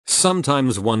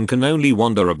Sometimes one can only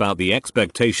wonder about the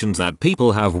expectations that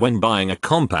people have when buying a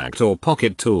compact or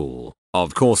pocket tool.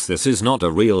 Of course, this is not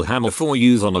a real hammer for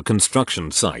use on a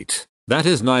construction site. That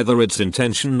is neither its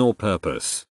intention nor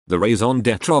purpose. The raison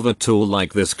d'etre of a tool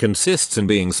like this consists in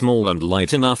being small and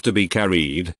light enough to be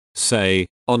carried, say,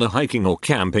 on a hiking or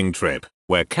camping trip,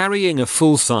 where carrying a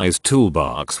full-size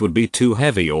toolbox would be too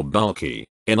heavy or bulky.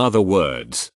 In other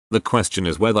words, the question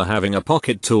is whether having a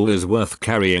pocket tool is worth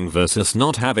carrying versus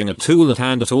not having a tool at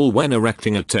hand at all when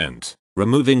erecting a tent,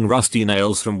 removing rusty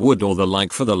nails from wood or the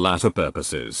like for the latter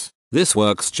purposes. This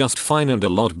works just fine and a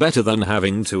lot better than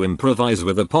having to improvise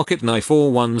with a pocket knife or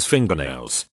one's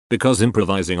fingernails, because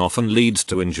improvising often leads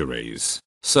to injuries.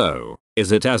 So,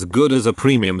 is it as good as a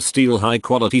premium steel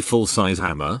high-quality full-size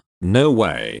hammer? No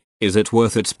way. Is it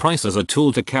worth its price as a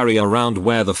tool to carry around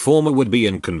where the former would be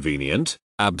inconvenient?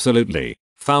 Absolutely.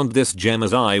 Found this gem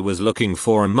as I was looking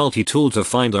for a multi-tool to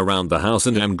find around the house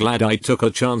and am glad I took a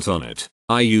chance on it.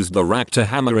 I used the RAK to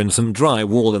hammer in some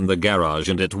drywall in the garage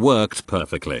and it worked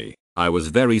perfectly. I was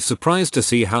very surprised to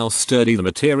see how sturdy the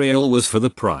material was for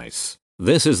the price.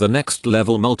 This is the next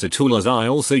level multi-tool as I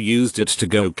also used it to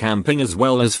go camping as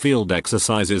well as field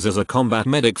exercises as a combat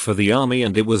medic for the army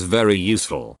and it was very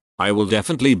useful. I will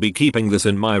definitely be keeping this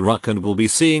in my ruck and will be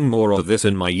seeing more of this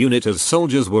in my unit as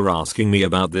soldiers were asking me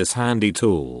about this handy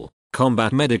tool.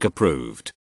 Combat medic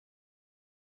approved.